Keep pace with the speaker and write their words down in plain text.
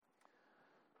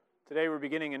Today we're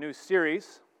beginning a new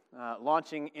series,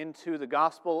 launching into the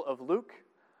Gospel of Luke.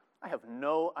 I have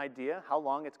no idea how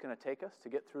long it's going to take us to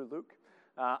get through Luke.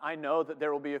 I know that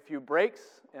there will be a few breaks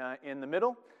in the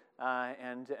middle,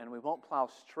 and we won't plow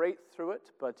straight through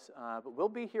it, but we'll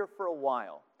be here for a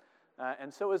while.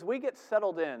 And so as we get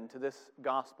settled into this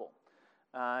Gospel,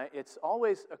 it's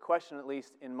always a question, at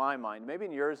least in my mind, maybe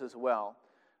in yours as well,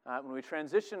 when we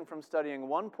transition from studying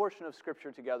one portion of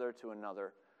Scripture together to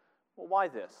another. Well, why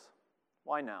this?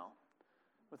 Why now?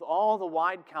 With all the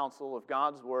wide counsel of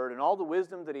God's Word and all the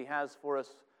wisdom that He has for us,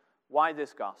 why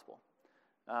this gospel?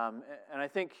 And I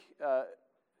think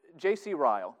J.C.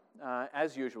 Ryle,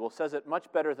 as usual, says it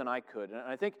much better than I could. And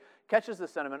I think catches the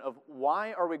sentiment of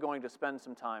why are we going to spend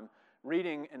some time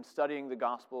reading and studying the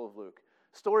Gospel of Luke?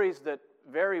 Stories that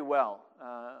very well,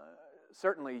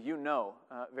 certainly you know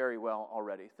very well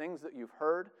already. Things that you've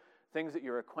heard, things that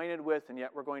you're acquainted with, and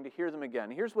yet we're going to hear them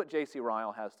again. Here's what J.C.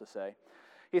 Ryle has to say.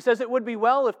 He says, "It would be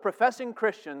well if professing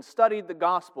Christians studied the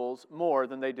Gospels more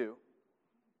than they do.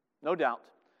 No doubt,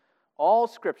 all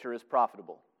Scripture is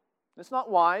profitable. It's not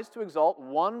wise to exalt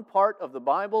one part of the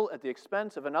Bible at the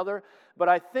expense of another, but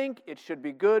I think it should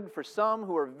be good for some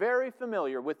who are very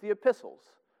familiar with the epistles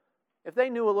if they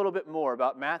knew a little bit more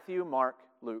about Matthew, Mark,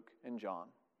 Luke, and John."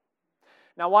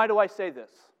 Now, why do I say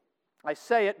this? I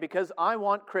say it because I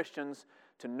want Christians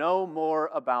to know more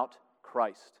about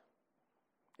Christ.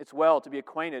 It's well to be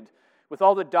acquainted with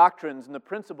all the doctrines and the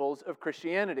principles of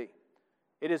Christianity.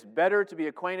 It is better to be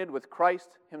acquainted with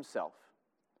Christ Himself.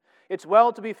 It's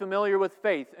well to be familiar with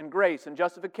faith and grace and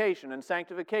justification and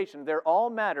sanctification. They're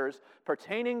all matters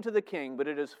pertaining to the King, but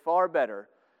it is far better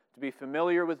to be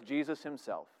familiar with Jesus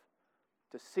Himself,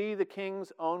 to see the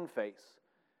King's own face,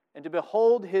 and to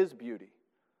behold His beauty.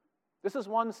 This is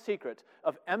one secret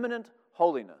of eminent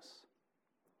holiness.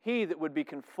 He that would be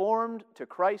conformed to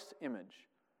Christ's image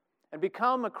and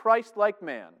become a Christ-like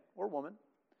man or woman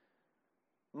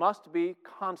must be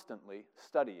constantly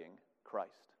studying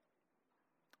Christ.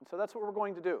 And so that's what we're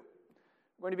going to do.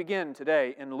 We're going to begin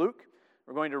today in Luke.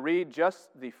 We're going to read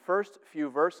just the first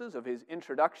few verses of his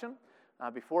introduction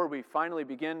before we finally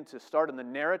begin to start in the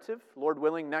narrative, Lord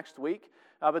willing, next week.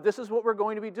 But this is what we're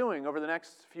going to be doing over the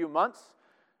next few months,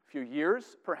 few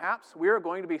years perhaps. We are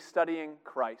going to be studying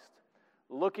Christ,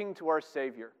 looking to our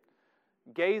Savior,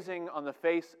 gazing on the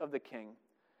face of the King,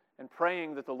 and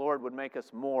praying that the Lord would make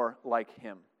us more like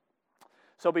Him.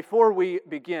 So before we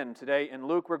begin today in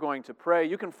Luke, we're going to pray.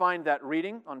 You can find that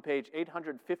reading on page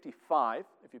 855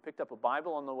 if you picked up a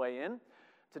Bible on the way in.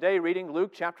 Today reading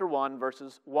Luke chapter 1,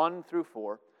 verses 1 through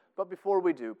 4. But before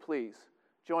we do, please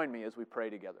join me as we pray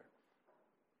together.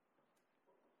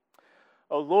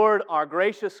 O Lord, our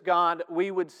gracious God,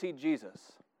 we would see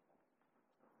Jesus.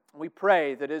 We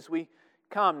pray that as we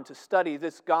come to study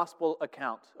this gospel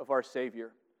account of our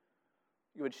Savior,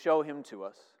 you would show Him to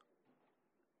us.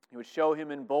 You would show Him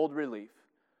in bold relief,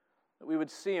 that we would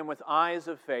see Him with eyes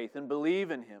of faith and believe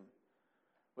in Him,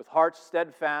 with hearts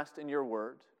steadfast in your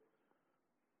word.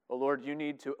 O Lord, you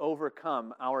need to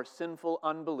overcome our sinful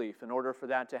unbelief in order for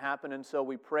that to happen, and so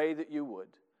we pray that you would.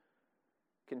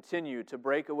 Continue to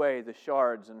break away the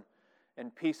shards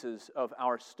and pieces of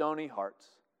our stony hearts.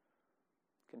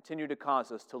 Continue to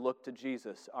cause us to look to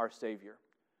Jesus, our Savior.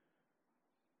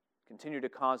 Continue to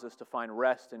cause us to find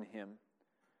rest in Him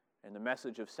and the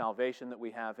message of salvation that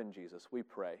we have in Jesus. We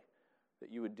pray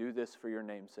that you would do this for your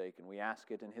name's sake, and we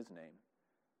ask it in His name.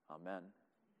 Amen.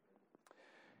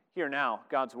 Hear now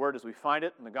God's word as we find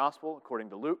it in the Gospel according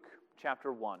to Luke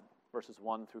chapter 1, verses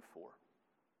 1 through 4.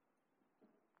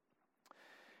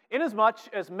 Inasmuch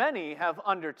as many have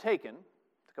undertaken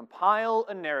to compile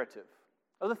a narrative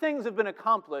of the things that have been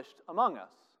accomplished among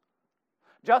us,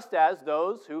 just as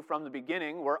those who from the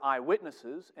beginning were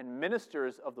eyewitnesses and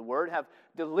ministers of the word have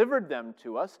delivered them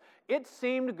to us, it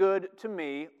seemed good to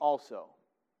me also,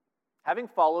 having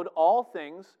followed all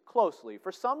things closely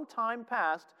for some time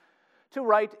past, to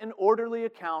write an orderly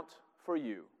account for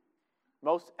you,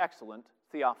 most excellent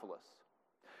Theophilus,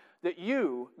 that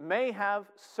you may have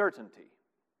certainty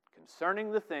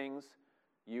concerning the things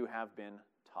you have been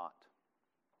taught.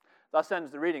 Thus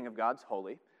ends the reading of God's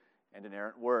holy and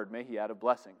inerrant word. May He add a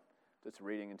blessing to its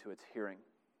reading and to its hearing.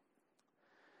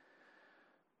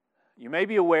 You may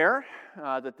be aware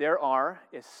that there are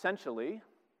essentially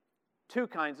two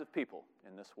kinds of people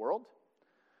in this world.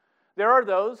 There are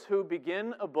those who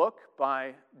begin a book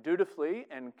by dutifully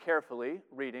and carefully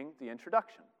reading the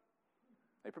introduction.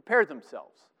 They prepare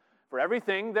themselves for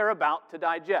everything they're about to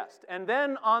digest. And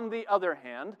then, on the other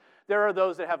hand, there are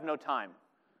those that have no time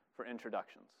for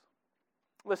introductions.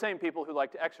 The same people who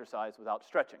like to exercise without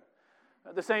stretching.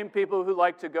 The same people who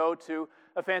like to go to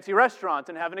a fancy restaurant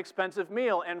and have an expensive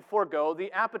meal and forego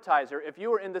the appetizer. If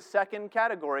you are in the second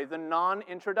category, the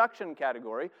non-introduction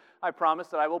category, I promise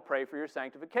that I will pray for your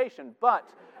sanctification. But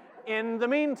in the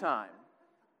meantime,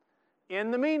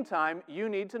 you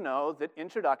need to know that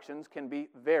introductions can be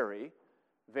very,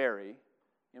 very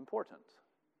important.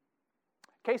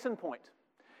 Case in point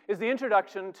is the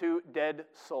introduction to Dead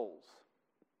Souls.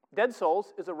 Dead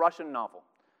Souls is a Russian novel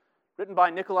written by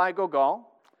Nikolai Gogol.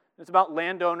 It's about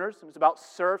landowners, and it's about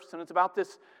serfs, and it's about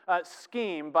this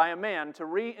scheme by a man to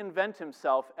reinvent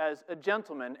himself as a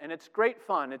gentleman, and it's great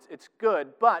fun, it's good,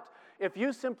 but if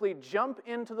you simply jump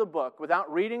into the book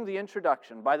without reading the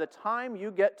introduction, by the time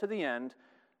you get to the end,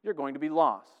 you're going to be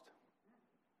lost.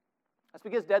 That's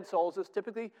because Dead Souls is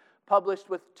typically published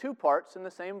with 2 parts in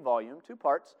the same volume, 2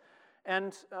 parts,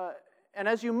 and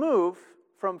as you move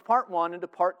from part 1 into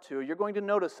part 2, you're going to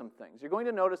notice some things. You're going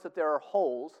to notice that there are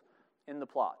holes in the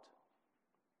plot.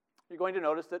 You're going to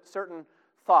notice that certain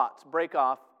thoughts break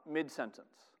off mid-sentence.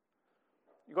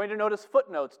 You're going to notice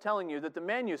footnotes telling you that the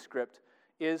manuscript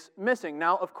is missing.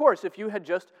 Now, of course, if you had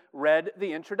just read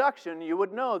the introduction, you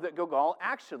would know that Gogol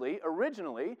actually,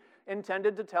 originally,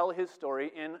 intended to tell his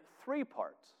story in 3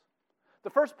 parts. The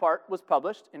first part was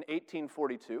published in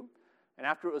 1842, and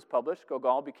after it was published,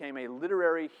 Gogol became a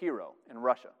literary hero in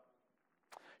Russia.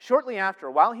 Shortly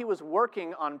after, while he was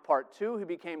working on part 2, he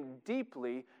became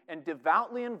deeply and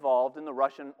devoutly involved in the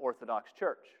Russian Orthodox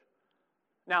Church.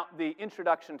 Now, the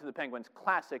introduction to the Penguin's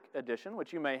Classic Edition,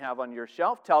 which you may have on your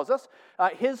shelf, tells us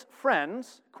his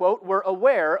friends, quote, were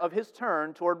aware of his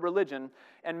turn toward religion,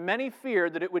 and many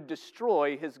feared that it would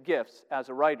destroy his gifts as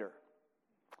a writer.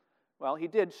 Well, he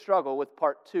did struggle with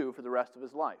part 2 for the rest of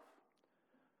his life.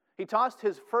 He tossed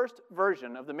his first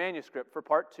version of the manuscript for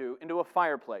part 2 into a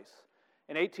fireplace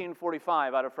in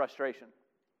 1845 out of frustration.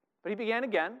 But he began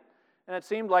again, and it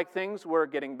seemed like things were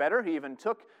getting better. He even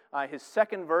took his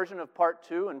second version of part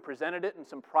 2 and presented it in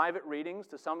some private readings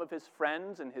to some of his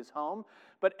friends in his home.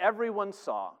 But everyone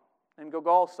saw, and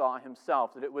Gogol saw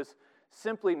himself, that it was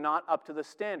simply not up to the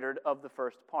standard of the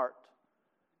first part.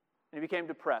 And he became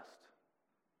depressed.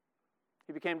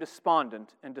 He became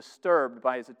despondent and disturbed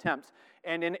by his attempts.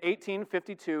 And in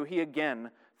 1852, he again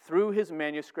threw his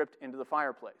manuscript into the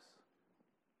fireplace.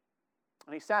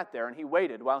 And he sat there and he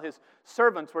waited while his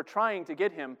servants were trying to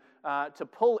get him to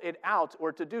pull it out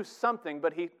or to do something,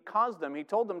 but he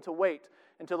told them to wait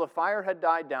until the fire had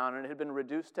died down and it had been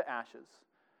reduced to ashes.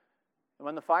 And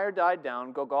when the fire died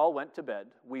down, Gogol went to bed,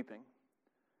 weeping.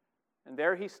 And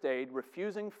there he stayed,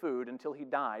 refusing food until he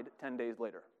died 10 days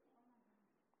later.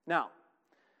 Now,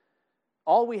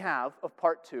 all we have of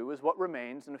part 2 is what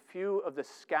remains in a few of the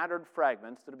scattered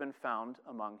fragments that have been found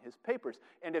among his papers.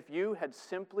 And if you had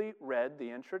simply read the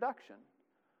introduction,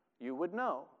 you would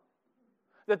know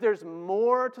that there's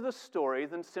more to the story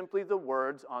than simply the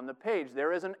words on the page.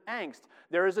 There is an angst,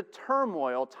 there is a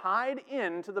turmoil tied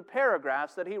into the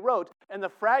paragraphs that he wrote and the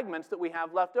fragments that we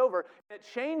have left over. It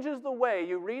changes the way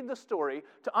you read the story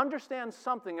to understand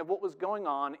something of what was going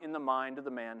on in the mind of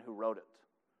the man who wrote it.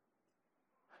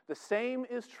 The same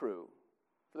is true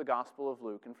for the Gospel of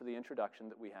Luke and for the introduction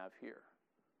that we have here.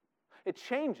 It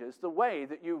changes the way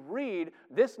that you read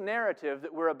this narrative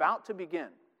that we're about to begin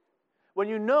when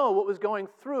you know what was going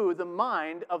through the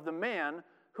mind of the man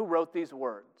who wrote these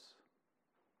words.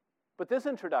 But this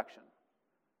introduction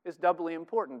is doubly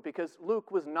important because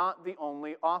Luke was not the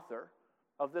only author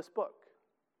of this book.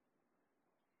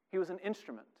 He was an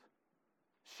instrument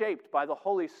shaped by the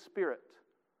Holy Spirit.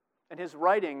 And his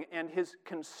writing and his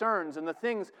concerns and the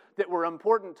things that were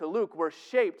important to Luke were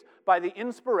shaped by the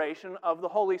inspiration of the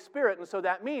Holy Spirit. And so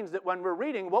that means that when we're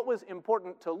reading what was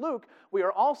important to Luke, we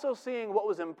are also seeing what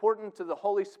was important to the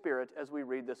Holy Spirit as we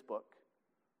read this book.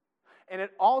 And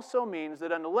it also means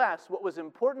that unless what was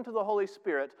important to the Holy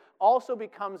Spirit also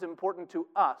becomes important to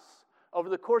us over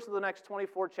the course of the next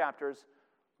 24 chapters,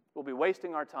 we'll be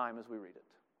wasting our time as we read it.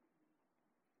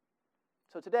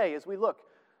 So today, as we look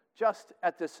just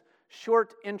at this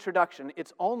short introduction,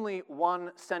 it's only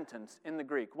one sentence in the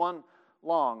Greek, one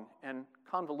long and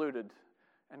convoluted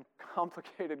and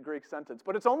complicated Greek sentence.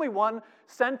 But it's only one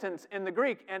sentence in the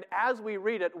Greek, and as we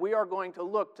read it, we are going to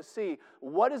look to see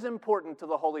what is important to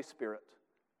the Holy Spirit,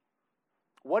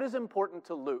 what is important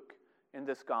to Luke in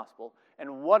this gospel,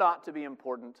 and what ought to be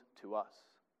important to us.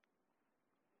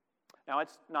 Now,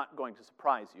 it's not going to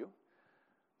surprise you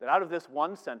that out of this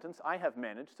one sentence, I have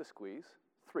managed to squeeze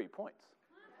 3 points.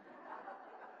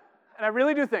 And I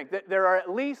really do think that there are at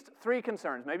least 3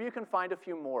 concerns. Maybe you can find a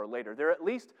few more later. There are at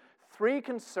least 3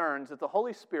 concerns that the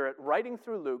Holy Spirit, writing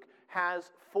through Luke,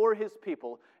 has for his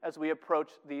people as we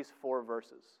approach these 4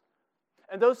 verses.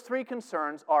 And those three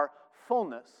concerns are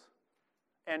fullness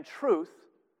and truth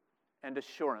and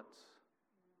assurance.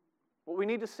 What we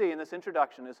need to see in this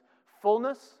introduction is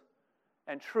fullness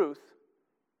and truth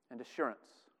and assurance.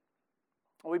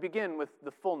 We begin with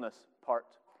the fullness part.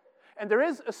 And there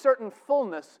is a certain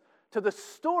fullness to the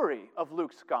story of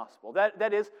Luke's gospel.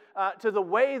 That is, to the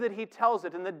way that he tells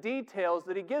it and the details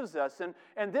that he gives us.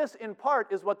 And this, in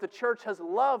part, is what the church has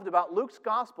loved about Luke's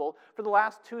gospel for the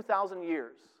last 2,000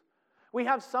 years. We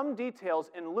have some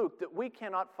details in Luke that we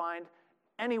cannot find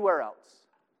anywhere else.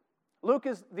 Luke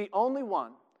is the only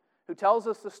one who tells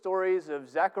us the stories of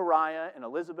Zechariah and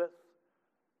Elizabeth,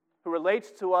 who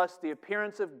relates to us the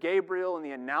appearance of Gabriel and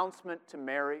the announcement to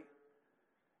Mary.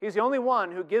 He's the only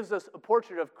one who gives us a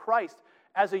portrait of Christ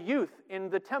as a youth in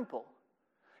the temple.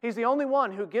 He's the only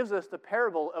one who gives us the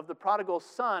parable of the prodigal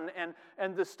son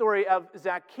and the story of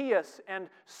Zacchaeus and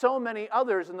so many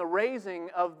others and the raising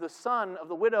of the son of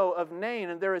the widow of Nain.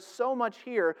 And there is so much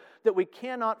here that we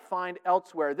cannot find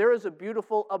elsewhere. There is a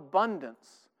beautiful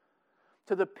abundance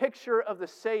to the picture of the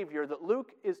Savior that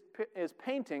Luke is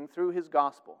painting through his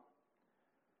gospel.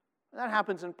 And that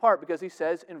happens in part because he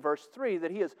says in verse 3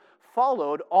 that he has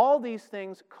followed all these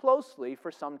things closely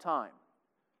for some time.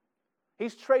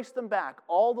 He's traced them back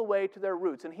all the way to their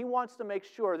roots, and he wants to make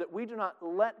sure that we do not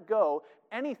let go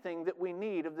anything that we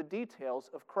need of the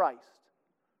details of Christ.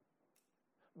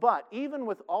 But even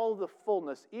with all of the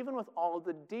fullness, even with all of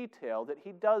the detail that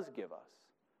he does give us,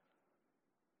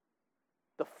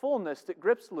 the fullness that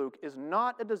grips Luke is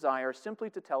not a desire simply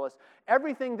to tell us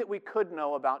everything that we could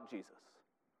know about Jesus.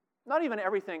 Not even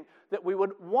everything that we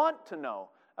would want to know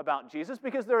about Jesus,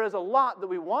 because there is a lot that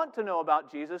we want to know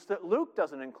about Jesus that Luke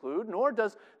doesn't include, nor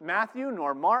does Matthew,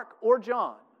 nor Mark, or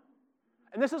John.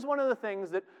 And this is one of the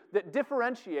things that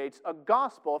differentiates a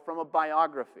gospel from a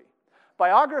biography.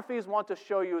 Biographies want to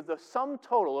show you the sum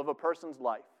total of a person's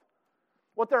life.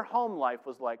 What their home life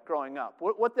was like growing up,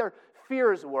 what their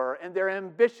fears were and their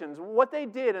ambitions, what they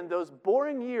did in those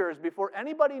boring years before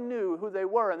anybody knew who they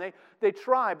were. And they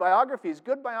try,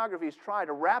 good biographies try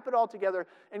to wrap it all together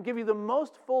and give you the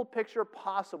most full picture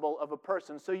possible of a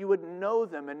person so you would know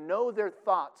them and know their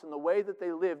thoughts and the way that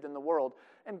they lived in the world.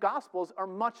 And Gospels are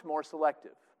much more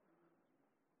selective.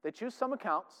 They choose some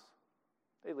accounts,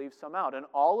 they leave some out, and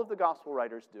all of the Gospel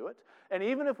writers do it. And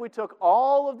even if we took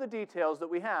all of the details that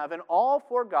we have in all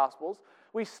four Gospels,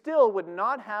 we still would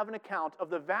not have an account of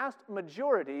the vast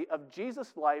majority of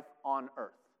Jesus' life on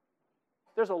earth.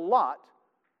 There's a lot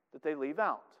that they leave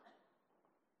out.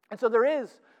 And so there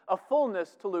is a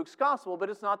fullness to Luke's Gospel, but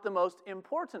it's not the most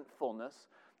important fullness,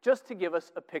 just to give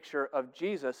us a picture of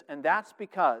Jesus. And that's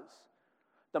because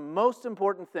the most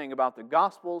important thing about the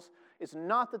Gospels is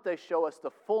not that they show us the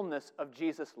fullness of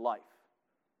Jesus' life.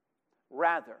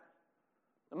 Rather,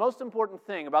 the most important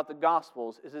thing about the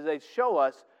Gospels is that they show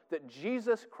us that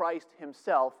Jesus Christ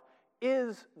himself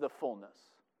is the fullness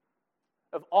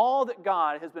of all that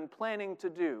God has been planning to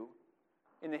do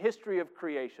in the history of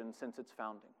creation since its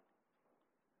founding.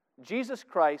 Jesus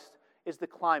Christ is the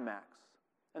climax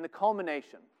and the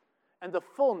culmination and the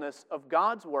fullness of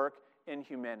God's work in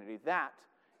humanity. That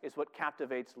is what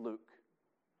captivates Luke.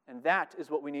 And that is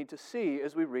what we need to see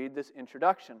as we read this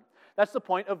introduction. That's the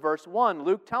point of verse 1.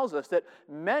 Luke tells us that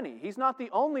many, he's not the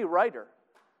only writer.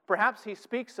 Perhaps he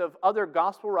speaks of other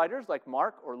gospel writers like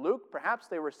Mark or Luke. Perhaps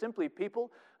they were simply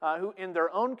people who in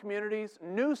their own communities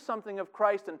knew something of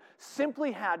Christ and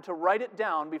simply had to write it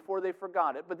down before they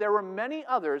forgot it. But there were many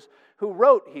others who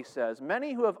wrote, he says,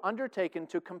 many who have undertaken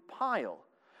to compile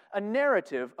a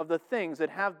narrative of the things that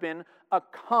have been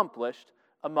accomplished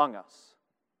among us.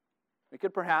 We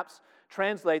could perhaps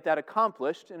translate that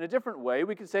accomplished in a different way.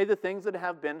 We could say the things that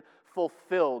have been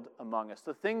fulfilled among us,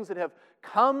 the things that have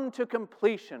come to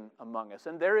completion among us.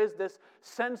 And there is this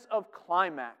sense of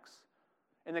climax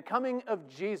in the coming of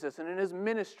Jesus and in his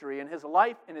ministry and his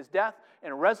life and his death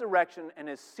and resurrection and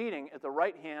his seating at the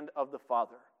right hand of the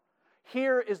Father.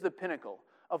 Here is the pinnacle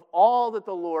of all that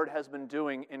the Lord has been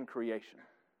doing in creation.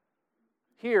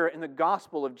 Here in the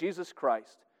gospel of Jesus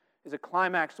Christ is a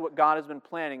climax to what God has been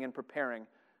planning and preparing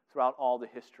throughout all the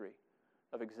history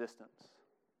of existence.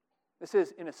 This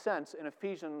is, in a sense, an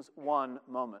Ephesians 1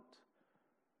 moment.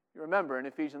 You remember in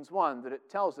Ephesians 1 that it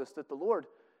tells us that the Lord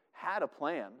had a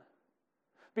plan.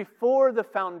 Before the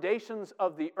foundations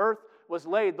of the earth was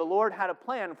laid, the Lord had a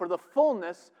plan for the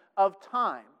fullness of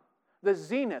time. The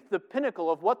zenith, the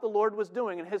pinnacle of what the Lord was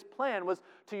doing, and his plan was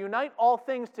to unite all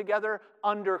things together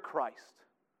under Christ.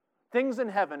 Things in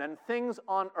heaven and things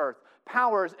on earth,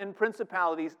 powers and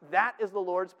principalities, that is the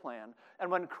Lord's plan. And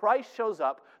when Christ shows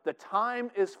up, the time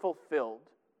is fulfilled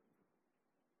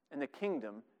and the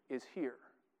kingdom is here.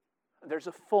 There's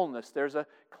a fullness, there's a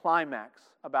climax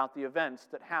about the events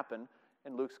that happen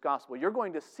in Luke's gospel. You're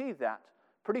going to see that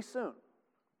pretty soon.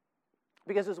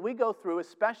 Because as we go through,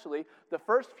 especially the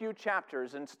first few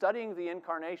chapters in studying the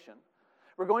incarnation,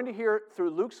 we're going to hear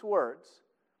through Luke's words,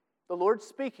 the Lord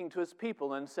speaking to his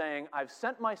people and saying, I've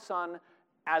sent my Son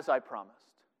as I promised.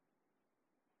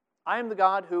 I am the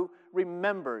God who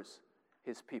remembers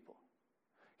his people.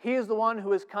 He is the one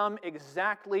who has come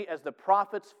exactly as the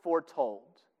prophets foretold.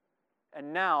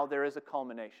 And now there is a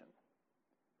culmination.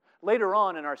 Later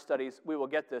on in our studies, we will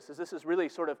get this, as this is really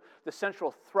sort of the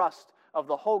central thrust of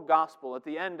the whole gospel at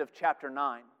the end of chapter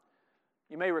 9.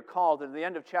 You may recall that at the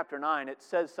end of chapter 9, it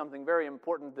says something very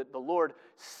important, that the Lord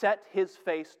set his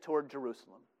face toward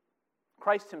Jerusalem.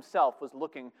 Christ himself was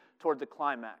looking toward the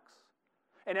climax.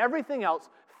 And everything else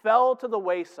fell to the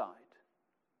wayside,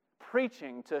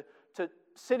 preaching to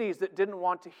cities that didn't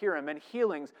want to hear him, and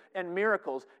healings and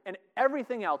miracles, and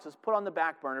everything else is put on the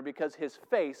back burner because his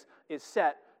face is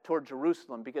set toward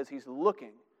Jerusalem, because he's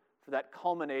looking for that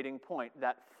culminating point,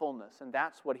 that fullness, and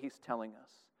that's what he's telling us.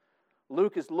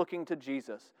 Luke is looking to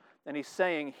Jesus, and he's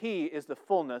saying he is the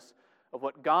fullness of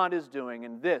what God is doing,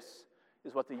 and this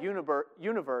is what the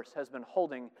universe has been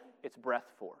holding its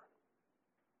breath for.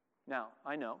 Now,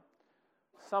 I know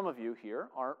some of you here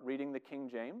aren't reading the King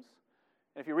James.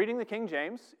 And if you're reading the King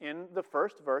James, in the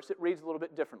first verse, it reads a little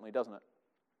bit differently, doesn't it?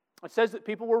 It says that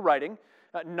people were writing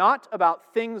not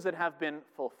about things that have been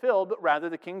fulfilled, but rather,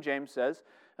 the King James says,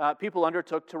 people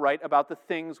undertook to write about the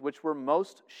things which were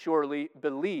most surely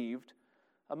believed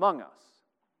among us.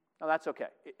 Now, that's okay.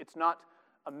 It's not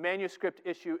a manuscript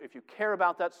issue. If you care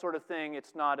about that sort of thing,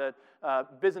 it's not a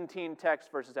Byzantine text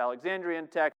versus Alexandrian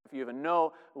text. If you even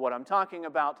know what I'm talking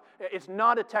about, it's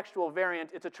not a textual variant.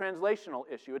 It's a translational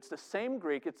issue. It's the same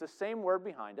Greek. It's the same word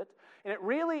behind it. And it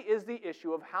really is the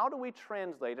issue of how do we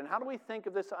translate and how do we think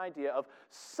of this idea of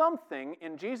something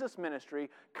in Jesus' ministry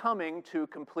coming to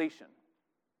completion.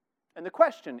 And the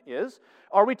question is,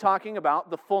 are we talking about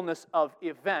the fullness of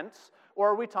events, or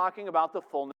are we talking about the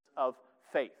fullness of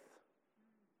faith?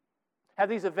 Have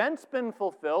these events been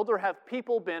fulfilled, or have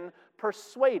people been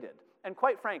persuaded? And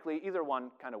quite frankly, either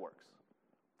one kind of works.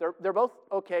 They're both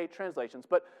okay translations,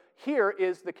 but here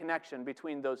is the connection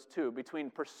between those two,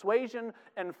 between persuasion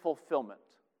and fulfillment.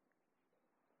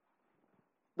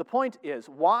 The point is,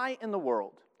 why in the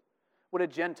world would a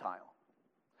Gentile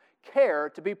care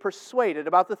to be persuaded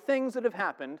about the things that have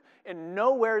happened in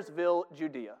Nowheresville,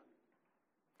 Judea,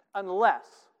 unless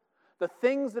the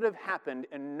things that have happened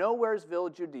in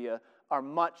Nowheresville, Judea are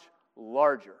much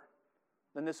larger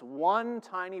than this one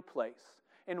tiny place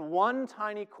in one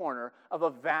tiny corner of a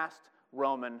vast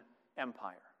Roman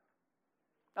Empire?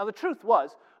 Now, the truth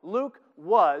was, Luke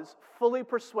was fully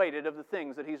persuaded of the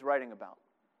things that he's writing about.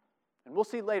 And we'll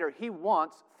see later, he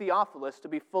wants Theophilus to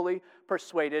be fully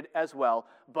persuaded as well.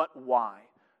 But why?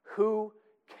 Who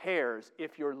cares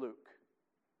if you're Luke?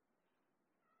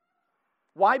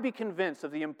 Why be convinced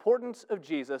of the importance of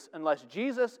Jesus unless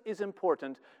Jesus is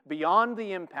important beyond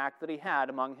the impact that he had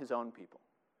among his own people?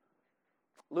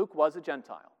 Luke was a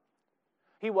Gentile.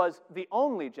 He was the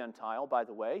only Gentile, by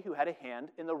the way, who had a hand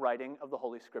in the writing of the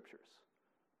Holy Scriptures.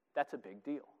 That's a big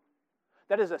deal.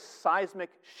 That is a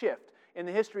seismic shift in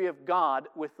the history of God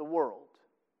with the world.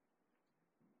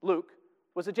 Luke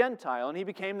was a Gentile, and he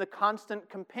became the constant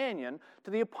companion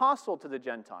to the apostle to the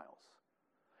Gentiles.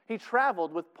 He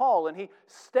traveled with Paul, and he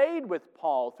stayed with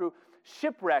Paul through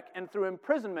shipwreck and through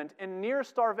imprisonment and near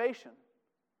starvation.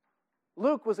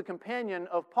 Luke was a companion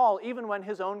of Paul even when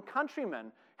his own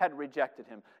countrymen had rejected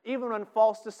him. Even when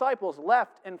false disciples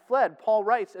left and fled, Paul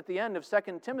writes at the end of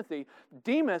 2 Timothy,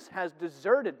 Demas has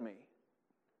deserted me.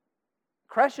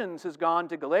 Crescens has gone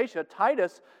to Galatia,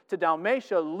 Titus to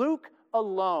Dalmatia. Luke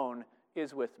alone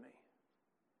is with me.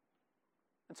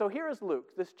 And so here is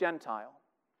Luke, this Gentile.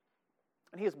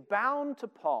 And he is bound to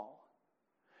Paul.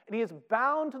 And he is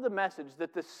bound to the message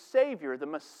that the Savior, the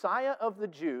Messiah of the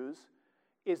Jews,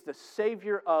 is the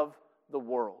Savior of the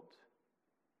world.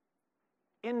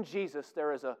 In Jesus,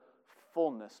 there is a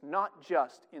fullness, not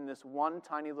just in this one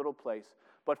tiny little place,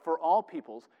 but for all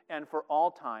peoples and for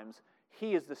all times.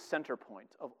 He is the center point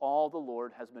of all the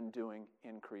Lord has been doing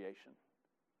in creation.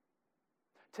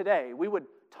 Today, we would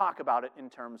talk about it in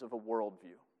terms of a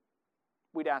worldview.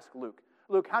 We'd ask Luke,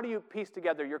 how do you piece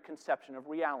together your conception of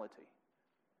reality?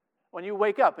 When you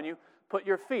wake up and you put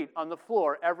your feet on the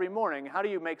floor every morning, how do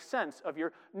you make sense of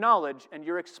your knowledge and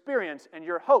your experience and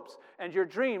your hopes and your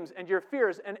dreams and your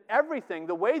fears and everything?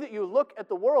 The way that you look at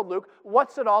the world, Luke,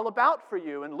 what's it all about for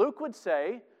you? And Luke would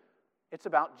say, it's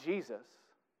about Jesus.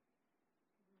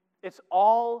 It's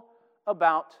all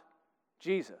about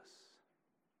Jesus.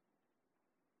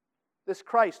 This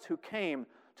Christ who came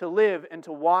to live and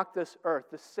to walk this earth,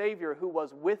 the Savior who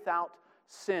was without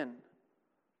sin,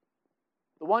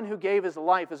 the one who gave his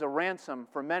life as a ransom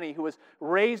for many, who was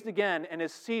raised again and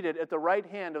is seated at the right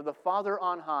hand of the Father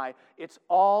on high. It's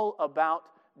all about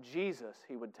Jesus,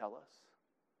 he would tell us.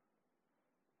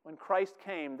 When Christ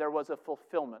came, there was a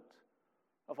fulfillment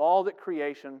of all that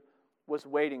creation was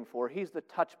waiting for. He's the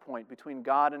touch point between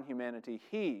God and humanity.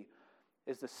 He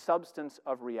is the substance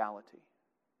of reality.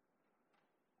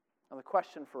 Now, the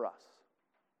question for us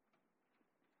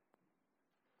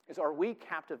is, are we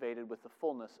captivated with the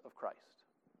fullness of Christ?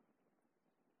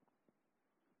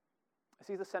 Is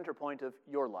he the center point of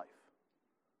your life,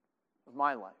 of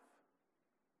my life?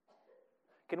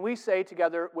 Can we say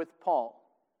together with Paul,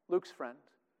 Luke's friend,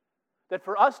 that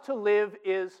for us to live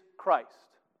is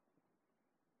Christ?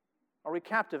 Are we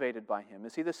captivated by him?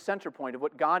 Is he the center point of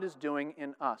what God is doing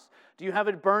in us? Do you have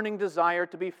a burning desire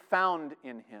to be found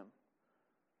in him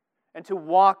and to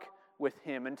walk with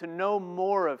him and to know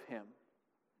more of him?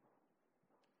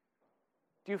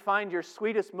 Do you find your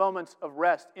sweetest moments of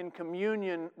rest in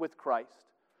communion with Christ,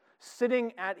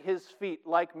 sitting at his feet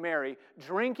like Mary,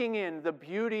 drinking in the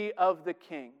beauty of the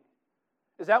King?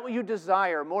 Is that what you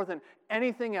desire more than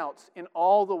anything else in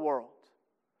all the world?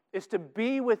 Is to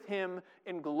be with him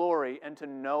in glory and to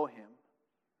know him?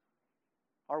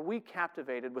 Are we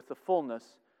captivated with the fullness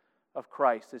of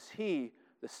Christ? Is he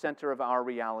the center of our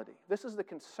reality? This is the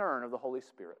concern of the Holy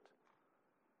Spirit,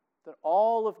 that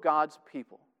all of God's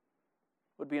people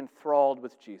would be enthralled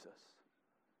with Jesus,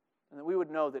 and that we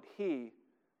would know that he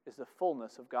is the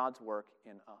fullness of God's work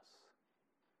in us.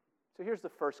 So here's the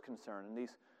first concern in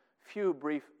these few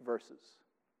brief verses.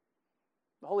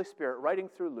 The Holy Spirit, writing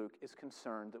through Luke, is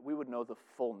concerned that we would know the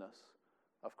fullness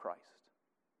of Christ.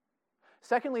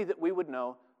 Secondly, that we would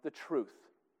know the truth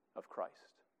of Christ.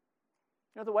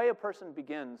 You know, the way a person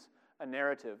begins a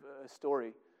narrative, a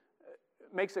story,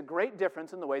 makes a great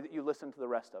difference in the way that you listen to the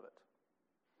rest of it.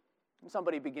 When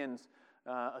somebody begins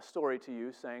a story to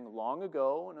you saying, long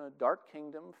ago in a dark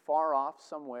kingdom far off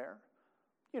somewhere,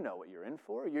 you know what you're in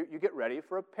for. You get ready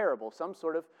for a parable, some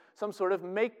sort of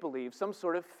make-believe, some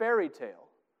sort of fairy tale.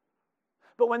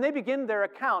 But when they begin their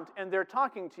account and they're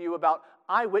talking to you about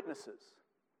eyewitnesses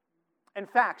and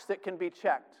facts that can be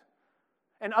checked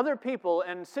and other people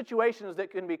and situations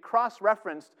that can be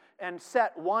cross-referenced and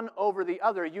set one over the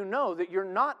other, you know that you're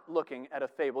not looking at a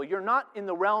fable. You're not in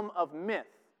the realm of myth.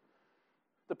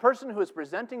 The person who is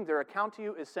presenting their account to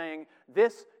you is saying,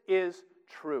 this is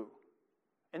true.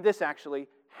 And this actually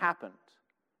happened.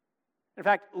 In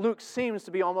fact, Luke seems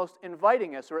to be almost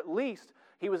inviting us, or at least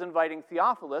he was inviting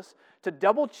Theophilus to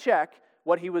double-check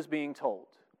what he was being told.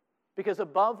 Because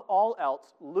above all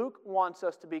else, Luke wants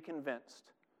us to be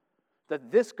convinced that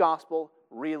this gospel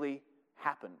really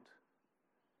happened.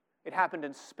 It happened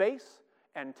in space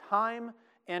and time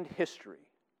and history.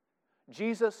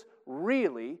 Jesus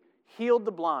really healed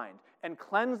the blind and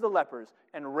cleansed the lepers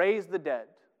and raised the dead.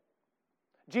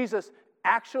 Jesus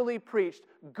actually preached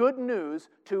good news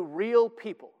to real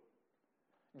people.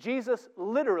 Jesus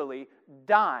literally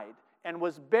died and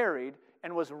was buried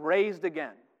and was raised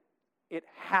again. It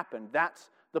happened.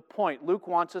 That's the point. Luke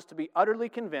wants us to be utterly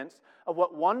convinced of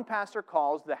what one pastor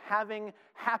calls the having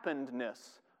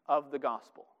happenedness of the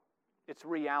gospel. It's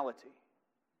reality.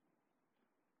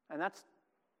 And that's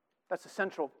a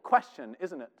central question,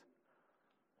 isn't it?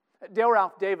 Dale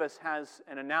Ralph Davis has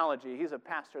an analogy. He's a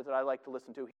pastor that I like to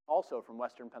listen to, also from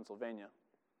Western Pennsylvania.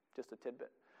 Just a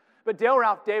tidbit. But Dale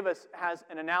Ralph Davis has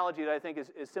an analogy that I think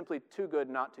is simply too good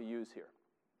not to use here.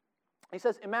 He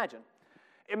says, imagine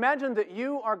that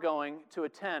you are going to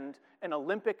attend an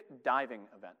Olympic diving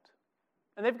event.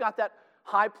 And they've got that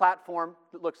high platform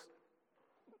that looks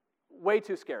way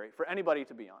too scary for anybody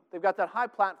to be on. They've got that high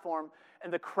platform,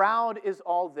 and the crowd is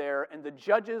all there, and the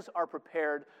judges are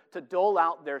prepared to dole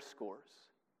out their scores.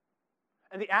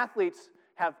 And the athletes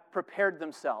have prepared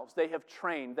themselves. They have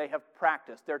trained. They have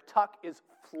practiced. Their tuck is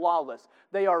flawless.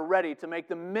 They are ready to make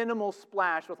the minimal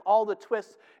splash with all the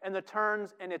twists and the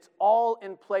turns, and it's all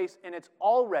in place, and it's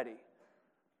all ready.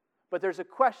 But there's a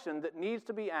question that needs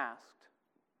to be asked,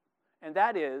 and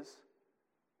that is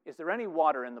there any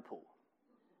water in the pool?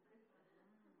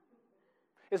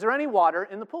 Is there any water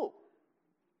in the pool?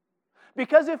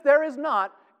 Because if there is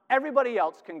not, everybody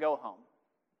else can go home.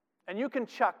 And you can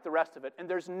chuck the rest of it, and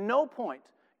there's no point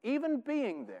even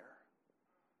being there.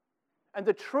 And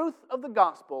the truth of the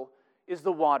gospel is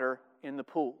the water in the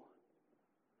pool.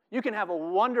 You can have a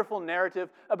wonderful narrative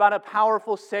about a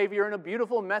powerful Savior and a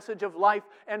beautiful message of life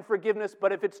and forgiveness,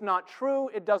 but if it's not true,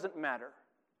 it doesn't matter.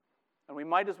 And we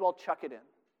might as well chuck it in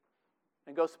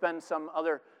and go spend some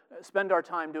other spend our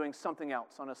time doing something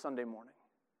else on a Sunday morning.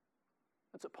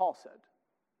 That's what Paul said.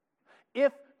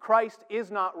 If Christ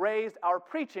is not raised, our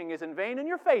preaching is in vain and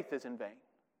your faith is in vain.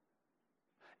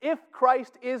 If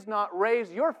Christ is not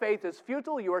raised, your faith is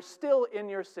futile, you are still in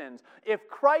your sins. If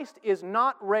Christ is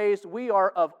not raised, we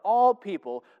are of all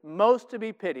people most to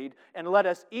be pitied, and let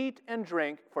us eat and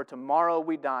drink, for tomorrow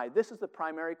we die. This is the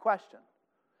primary question.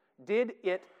 Did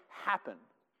it happen?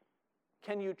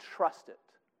 Can you trust it?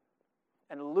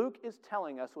 And Luke is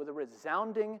telling us with a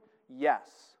resounding yes,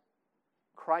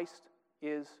 Christ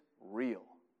is real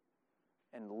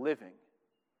and living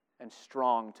and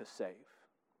strong to save.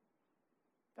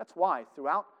 That's why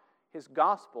throughout his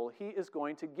gospel, he is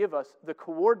going to give us the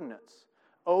coordinates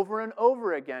over and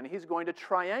over again. He's going to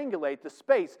triangulate the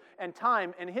space and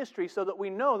time and history so that we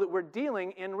know that we're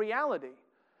dealing in reality.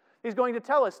 He's going to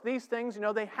tell us these things,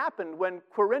 they happened when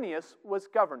Quirinius was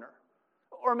governor,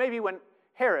 or maybe when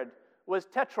Herod was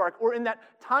tetrarch, or in that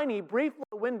tiny, brief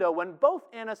little window when both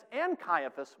Annas and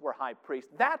Caiaphas were high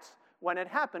priests. That's when it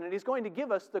happened, and he's going to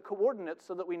give us the coordinates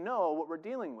so that we know what we're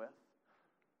dealing with.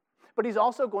 But he's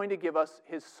also going to give us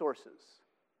his sources.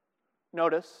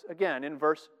 Notice, again, in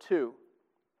verse 2,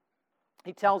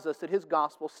 he tells us that his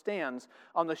gospel stands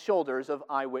on the shoulders of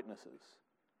eyewitnesses,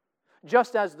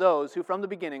 just as those who from the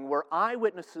beginning were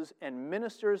eyewitnesses and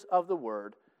ministers of the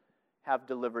word have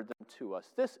delivered them to us.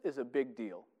 This is a big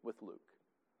deal with Luke.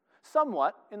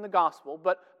 Somewhat in the gospel,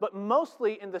 but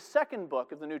mostly in the second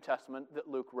book of the New Testament that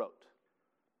Luke wrote.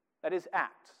 That is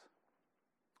Acts.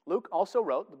 Luke also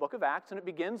wrote the book of Acts, and it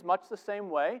begins much the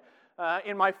same way.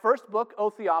 In my first book,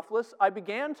 O Theophilus, I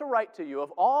began to write to you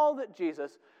of all that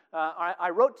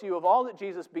I wrote to you of all that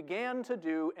Jesus began to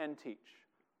do and teach.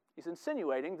 He's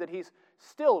insinuating that he's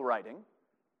still writing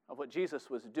of what Jesus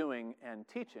was doing and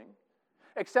teaching,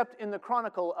 except in the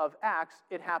chronicle of Acts,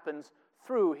 it happens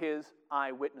through his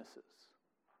eyewitnesses.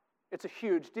 It's a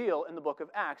huge deal in the book of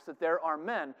Acts that there are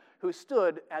men who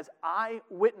stood as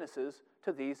eyewitnesses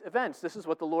to these events. This is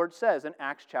what the Lord says in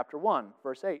Acts chapter 1,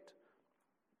 verse 8.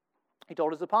 He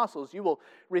told his apostles, "You will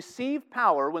receive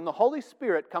power when the Holy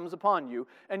Spirit comes upon you,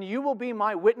 and you will be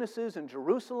my witnesses in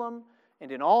Jerusalem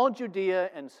and in all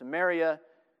Judea and Samaria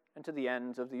and to the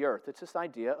ends of the earth." It's this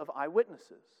idea of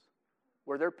eyewitnesses.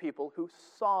 Were there people who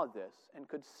saw this and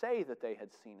could say that they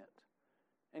had seen it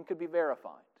and could be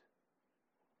verified?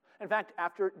 In fact,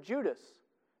 after Judas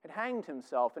had hanged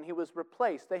himself and he was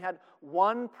replaced, they had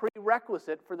one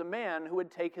prerequisite for the man who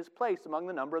would take his place among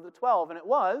the number of the 12, and it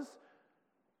was,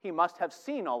 he must have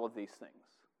seen all of these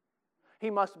things. He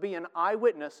must be an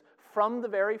eyewitness from the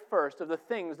very first of the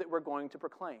things that we're going to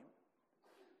proclaim.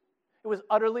 It was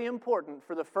utterly important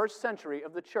for the first century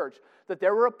of the church that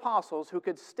there were apostles who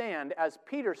could stand as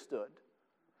Peter stood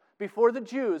before the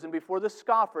Jews and before the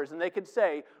scoffers, and they could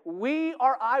say, "We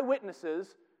are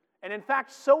eyewitnesses, and in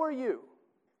fact, so are you."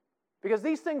 Because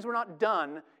these things were not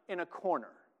done in a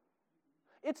corner.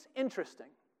 It's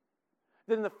interesting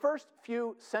that in the first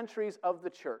few centuries of the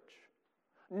church,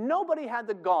 nobody had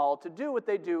the gall to do what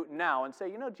they do now and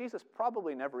say, Jesus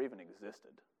probably never even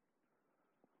existed.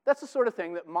 That's the sort of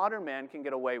thing that modern man can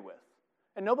get away with.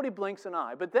 And nobody blinks an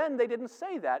eye. But then they didn't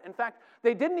say that. In fact,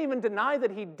 they didn't even deny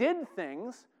that he did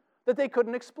things that they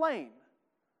couldn't explain.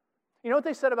 You know what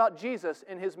they said about Jesus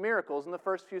in his miracles in the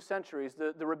first few centuries,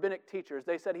 the rabbinic teachers?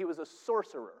 They said he was a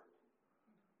sorcerer.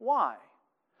 Why?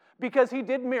 Because he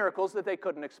did miracles that they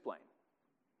couldn't explain.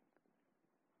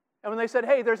 And when they said,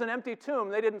 "Hey, there's an empty tomb,"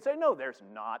 they didn't say, "No, there's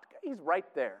not. He's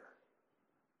right there."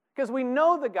 Because we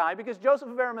know the guy, because Joseph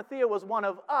of Arimathea was one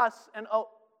of us, and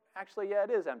actually, it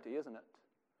is empty, isn't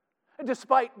it?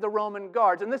 Despite the Roman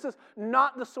guards. And this is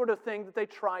not the sort of thing that they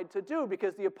tried to do,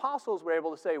 because the apostles were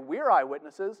able to say, "We're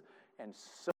eyewitnesses, and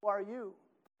so are you."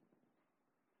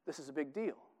 This is a big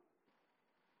deal.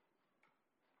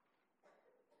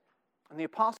 And the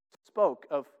apostles spoke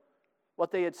of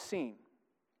what they had seen,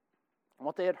 and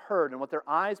what they had heard, and what their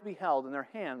eyes beheld and their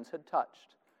hands had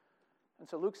touched. And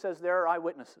so Luke says there are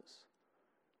eyewitnesses.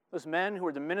 Those men who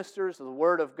were the ministers of the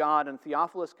Word of God, and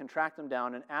Theophilus can track them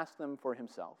down and ask them for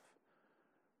himself.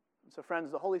 And so,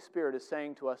 friends, the Holy Spirit is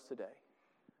saying to us today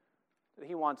that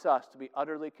he wants us to be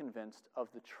utterly convinced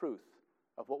of the truth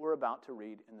of what we're about to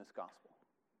read in this gospel.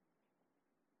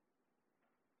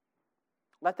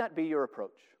 Let that be your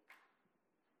approach.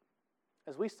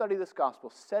 As we study this gospel,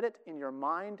 set it in your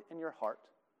mind and your heart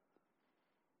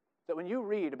that when you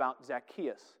read about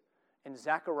Zacchaeus and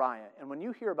Zechariah, and when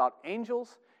you hear about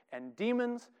angels and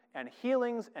demons and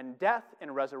healings and death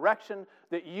and resurrection,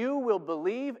 that you will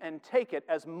believe and take it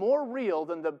as more real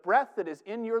than the breath that is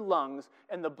in your lungs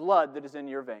and the blood that is in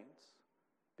your veins,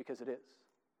 because it is.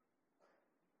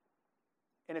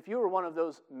 And if you are one of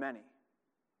those many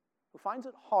who finds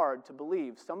it hard to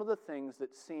believe some of the things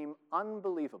that seem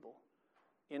unbelievable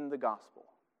in the gospel,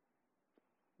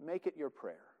 make it your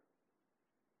prayer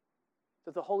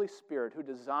that the Holy Spirit, who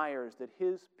desires that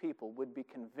his people would be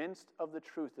convinced of the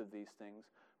truth of these things,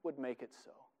 would make it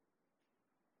so.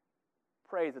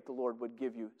 Pray that the Lord would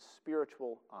give you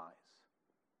spiritual eyes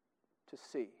to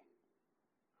see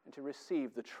and to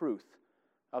receive the truth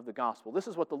of the gospel. This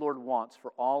is what the Lord wants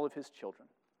for all of his children.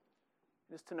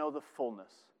 It is to know the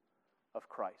fullness of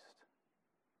Christ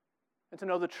and to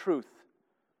know the truth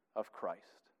of Christ.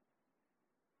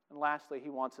 And lastly, he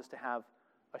wants us to have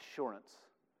assurance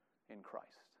in Christ.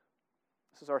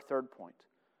 This is our third point.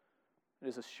 It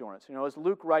is assurance. As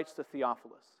Luke writes to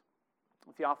Theophilus,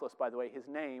 by the way, his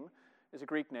name is a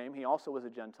Greek name. He also was a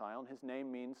Gentile, and his name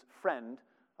means friend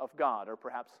of God, or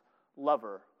perhaps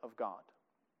lover of God.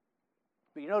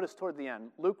 But you notice toward the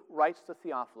end, Luke writes to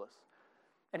Theophilus,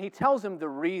 and he tells him the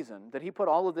reason that he put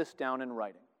all of this down in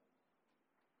writing.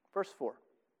 Verse 4.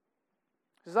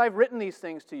 He says, I've written these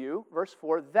things to you, verse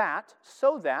 4,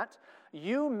 so that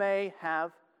you may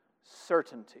have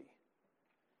certainty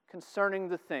concerning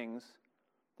the things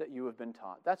that you have been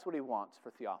taught. That's what he wants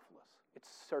for Theophilus. It's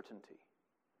certainty.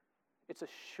 It's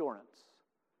assurance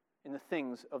in the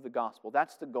things of the gospel.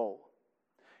 That's the goal.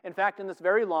 In fact, in this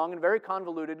very long and very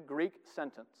convoluted Greek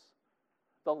sentence,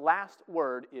 the last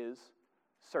word is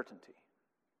certainty.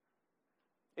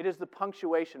 It is the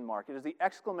punctuation mark. It is the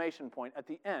exclamation point at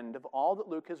the end of all that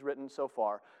Luke has written so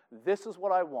far. This is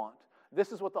what I want.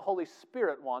 This is what the Holy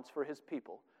Spirit wants for his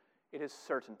people. It is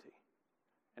certainty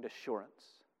and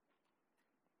assurance.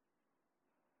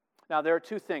 Now, there are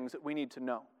two things that we need to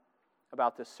know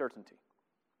about this certainty.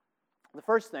 The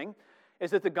first thing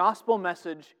is that the gospel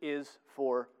message is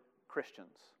for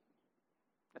Christians.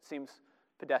 It seems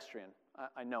pedestrian.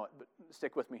 I know it, but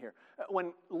stick with me here.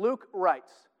 When Luke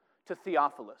writes to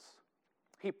Theophilus,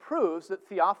 he proves that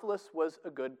Theophilus was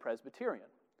a good Presbyterian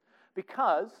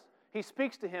because he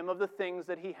speaks to him of the things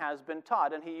that he has been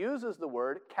taught, and he uses the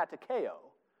word katekeo.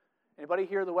 Anybody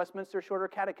hear the Westminster Shorter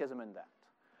Catechism in that?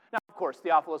 Now, of course,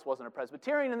 Theophilus wasn't a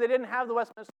Presbyterian, and they didn't have the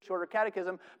Westminster Shorter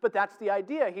Catechism, but that's the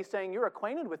idea. He's saying you're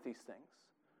acquainted with these things.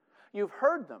 You've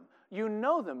heard them. You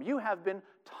know them. You have been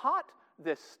taught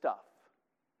this stuff.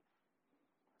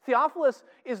 Theophilus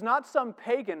is not some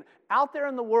pagan out there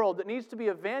in the world that needs to be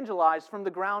evangelized from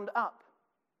the ground up.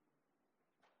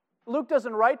 Luke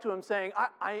doesn't write to him saying,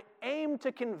 I aim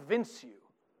to convince you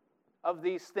of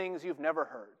these things you've never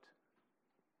heard.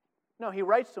 No, he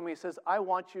writes to him, he says, I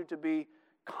want you to be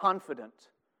confident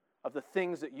of the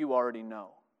things that you already know.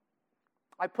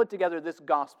 I put together this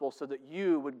gospel so that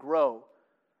you would grow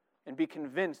and be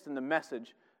convinced in the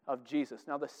message of Jesus.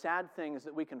 Now, the sad thing is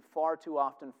that we can far too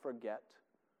often forget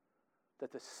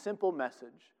that the simple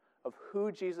message of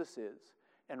who Jesus is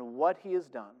and what he has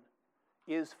done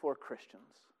is for Christians,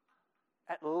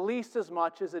 at least as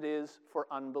much as it is for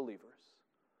unbelievers.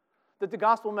 That the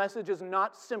gospel message is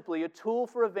not simply a tool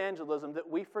for evangelism that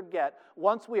we forget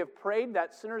once we have prayed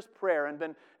that sinner's prayer and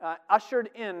been ushered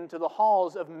into the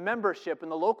halls of membership in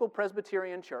the local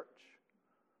Presbyterian church.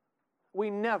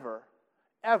 We never,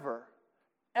 ever,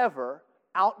 ever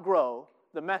outgrow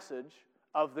the message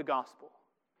of the gospel.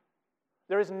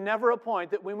 There is never a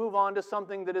point that we move on to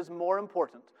something that is more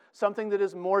important, something that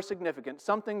is more significant,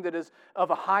 something that is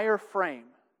of a higher frame.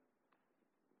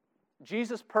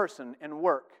 Jesus' person and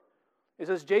work is,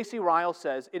 as J.C. Ryle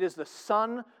says, it is the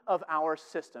sun of our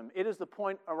system. It is the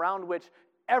point around which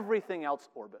everything else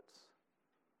orbits.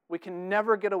 We can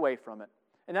never get away from it.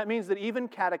 And that means that even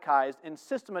catechized and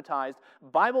systematized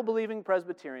Bible-believing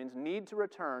Presbyterians need to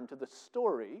return to the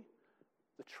story,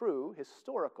 the true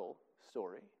historical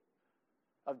story,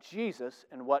 of Jesus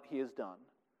and what he has done.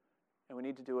 And we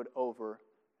need to do it over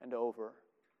and over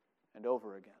and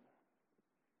over again.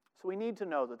 So we need to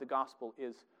know that the gospel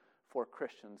is for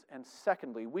Christians. And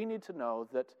secondly, we need to know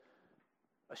that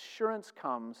assurance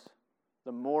comes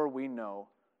the more we know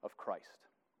of Christ.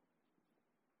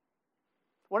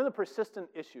 One of the persistent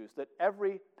issues that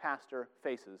every pastor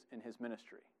faces in his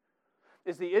ministry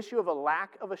is the issue of a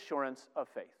lack of assurance of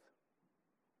faith.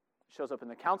 It shows up in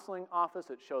the counseling office,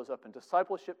 it shows up in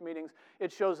discipleship meetings,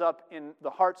 it shows up in the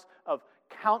hearts of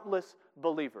countless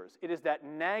believers. It is that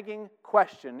nagging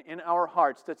question in our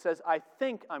hearts that says, I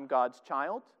think I'm God's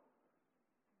child,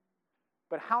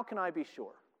 but how can I be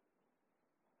sure?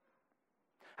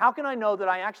 How can I know that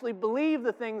I actually believe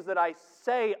the things that I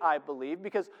say I believe?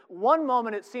 Because one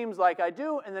moment it seems like I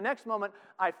do, and the next moment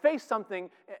I face something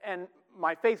and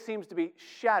my faith seems to be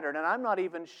shattered, and I'm not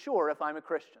even sure if I'm a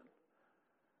Christian.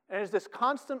 And it's this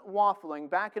constant waffling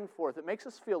back and forth that makes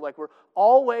us feel like we're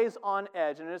always on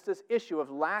edge, and it's this issue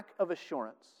of lack of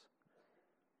assurance.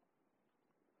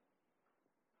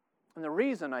 And the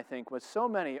reason, I think, why so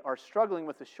many are struggling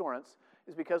with assurance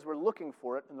is because we're looking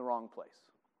for it in the wrong place.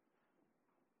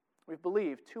 We've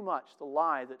believed too much the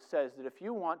lie that says that if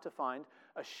you want to find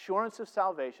assurance of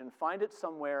salvation, find it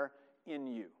somewhere in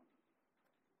you.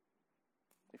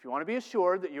 If you want to be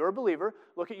assured that you're a believer,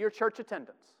 look at your church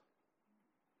attendance.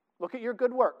 Look at your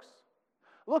good works.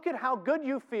 Look at how good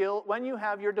you feel when you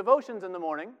have your devotions in the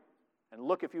morning, and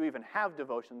look if you even have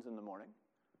devotions in the morning.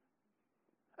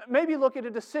 Maybe look at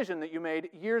a decision that you made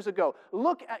years ago.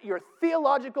 Look at your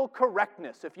theological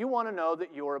correctness if you want to know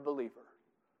that you're a believer.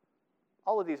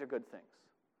 All of these are good things.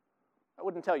 I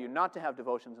wouldn't tell you not to have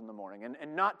devotions in the morning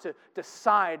and not to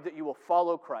decide that you will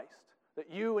follow Christ,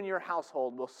 that you and your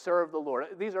household will serve the Lord.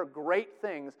 These are great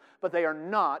things, but they are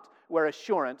not where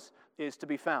assurance is to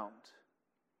be found.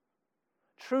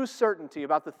 True certainty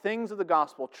about the things of the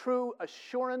gospel, true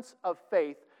assurance of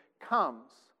faith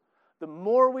comes the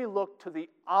more we look to the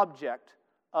object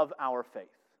of our faith,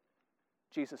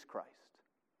 Jesus Christ.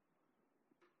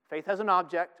 Faith has an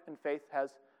object and faith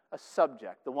has a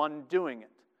subject, the one doing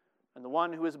it and the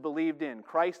one who is believed in.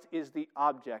 Christ is the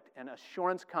object, and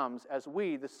assurance comes as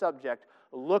we, the subject,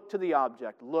 look to the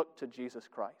object, look to Jesus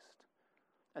Christ.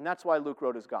 And that's why Luke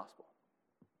wrote his gospel,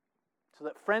 so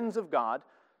that friends of God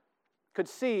could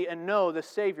see and know the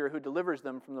Savior who delivers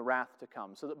them from the wrath to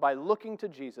come, so that by looking to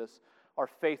Jesus, our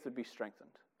faith would be strengthened.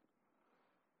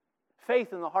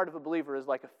 Faith in the heart of a believer is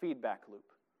like a feedback loop.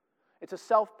 It's a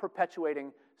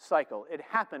self-perpetuating cycle. It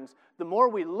happens the more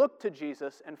we look to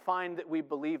Jesus and find that we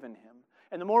believe in him.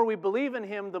 And the more we believe in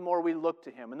him, the more we look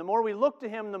to him. And the more we look to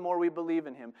him, the more we believe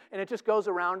in him. And it just goes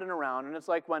around and around. And it's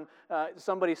like when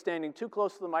somebody's standing too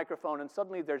close to the microphone and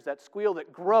suddenly there's that squeal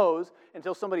that grows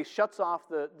until somebody shuts off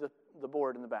the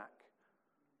board in the back.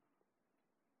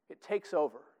 It takes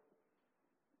over.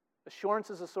 Assurance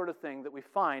is the sort of thing that we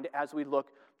find as we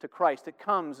look to Christ. It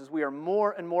comes as we are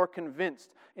more and more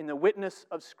convinced in the witness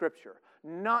of Scripture.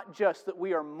 Not just that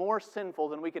we are more sinful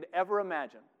than we could ever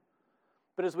imagine,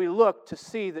 but as we look to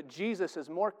see that Jesus is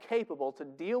more capable to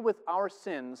deal with our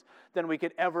sins than we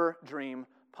could ever dream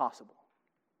possible.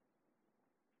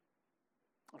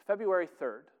 On February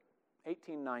 3rd,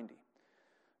 1890,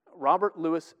 Robert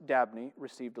Louis Dabney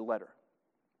received a letter.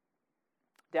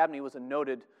 Dabney was a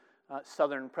noted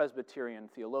Southern Presbyterian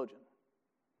theologian.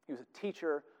 He was a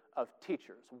teacher of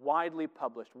teachers, widely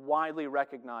published, widely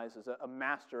recognized as a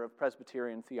master of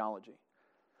Presbyterian theology.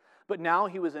 But now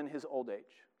he was in his old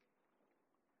age.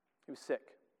 He was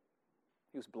sick.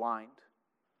 He was blind.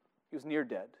 He was near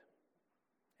dead.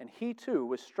 And he too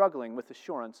was struggling with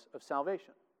assurance of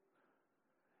salvation.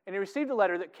 And he received a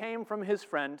letter that came from his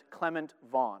friend Clement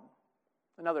Vaughan,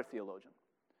 another theologian.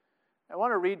 I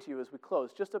want to read to you as we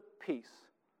close just a piece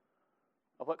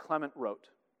of what Clement wrote.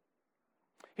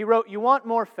 He wrote, "You want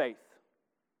more faith.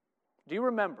 Do you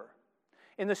remember,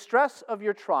 in the stress of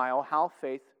your trial, how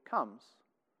faith comes?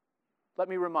 Let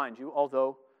me remind you,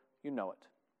 although you know it.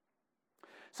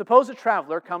 Suppose a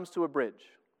traveler comes to a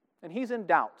bridge, and he's in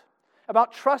doubt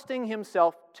about trusting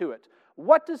himself to it.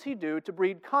 What does he do to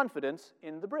breed confidence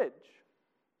in the bridge?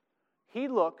 He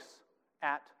looks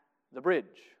at the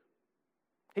bridge.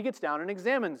 He gets down and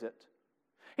examines it.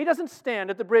 He doesn't stand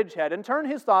at the bridgehead and turn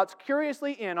his thoughts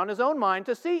curiously in on his own mind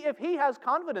to see if he has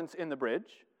confidence in the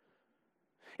bridge.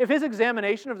 If his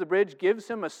examination of the bridge gives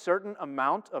him a certain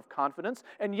amount of confidence,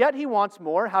 and yet he wants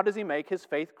more, how does he make his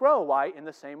faith grow? Why, in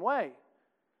the same way.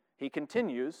 He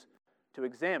continues to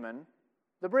examine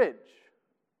the bridge."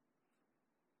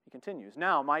 He continues,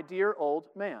 "Now, my dear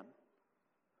old man,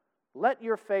 let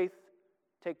your faith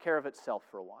take care of itself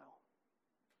for a while.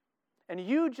 And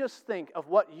you just think of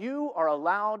what you are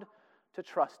allowed to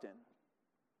trust in.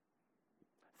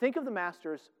 Think of the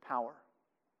Master's power.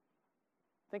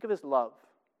 Think of his love.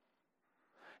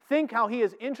 Think how he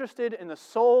is interested in the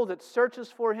soul that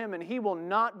searches for him, and he will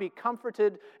not be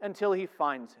comforted until he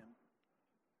finds him.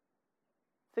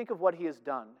 Think of what he has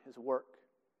done, his work.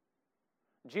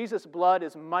 Jesus' blood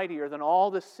is mightier than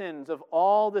all the sins of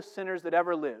all the sinners that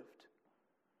ever lived.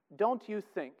 Don't you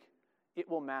think it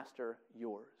will master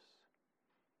yours?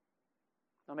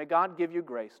 Now may God give you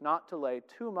grace not to lay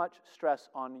too much stress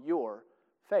on your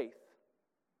faith,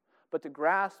 but to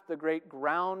grasp the great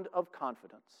ground of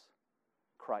confidence,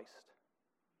 Christ.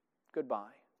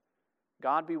 Goodbye.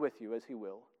 God be with you as he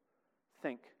will.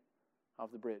 Think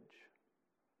of the bridge."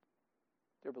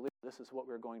 Dear believer, this is what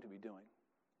we're going to be doing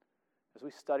as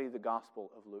we study the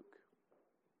Gospel of Luke.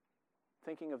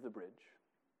 Thinking of the bridge.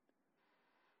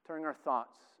 turning our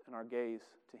thoughts and our gaze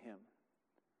to Him,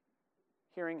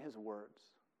 hearing His words,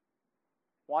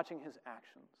 watching His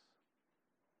actions,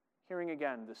 hearing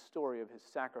again the story of His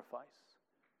sacrifice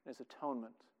and His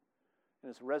atonement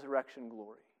and His resurrection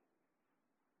glory.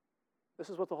 This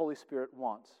is what the Holy Spirit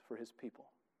wants for His people,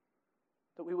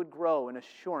 that we would grow in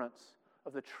assurance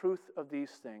of the truth of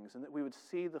these things, and that we would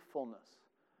see the fullness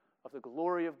of the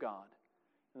glory of God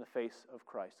in the face of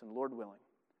Christ. And Lord willing,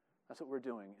 that's what we're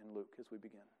doing in Luke as we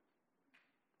begin.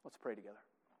 Let's pray together.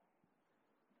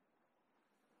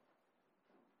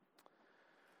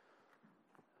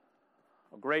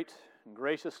 Oh, great and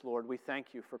gracious Lord, we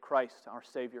thank you for Christ, our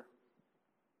Savior,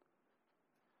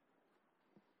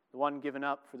 the one given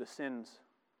up for the sins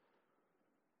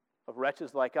of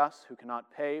wretches like us who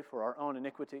cannot pay for our own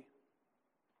iniquity.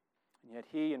 And yet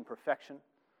He, in perfection,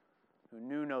 who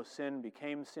knew no sin,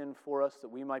 became sin for us that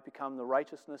we might become the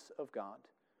righteousness of God.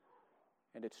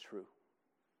 And it's true.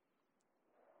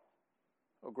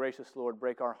 O gracious Lord,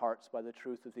 break our hearts by the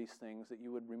truth of these things, that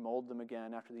you would remold them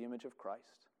again after the image of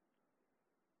Christ.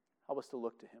 Help us to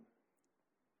look to Him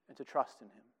and to trust in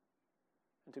Him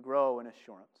and to grow in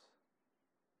assurance.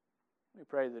 We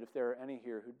pray that if there are any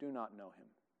here who do not know Him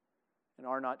and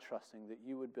are not trusting, that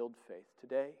you would build faith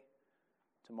today,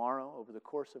 tomorrow, over the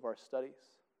course of our studies.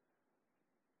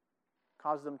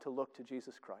 Cause them to look to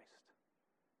Jesus Christ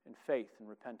in faith and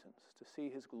repentance, to see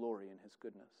His glory and His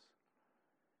goodness.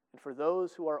 And for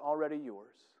those who are already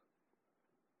yours,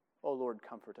 O Lord,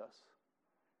 comfort us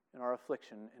in our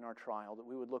affliction, in our trial, that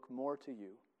we would look more to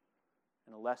you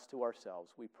and less to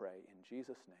ourselves, we pray in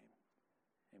Jesus'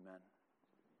 name. Amen.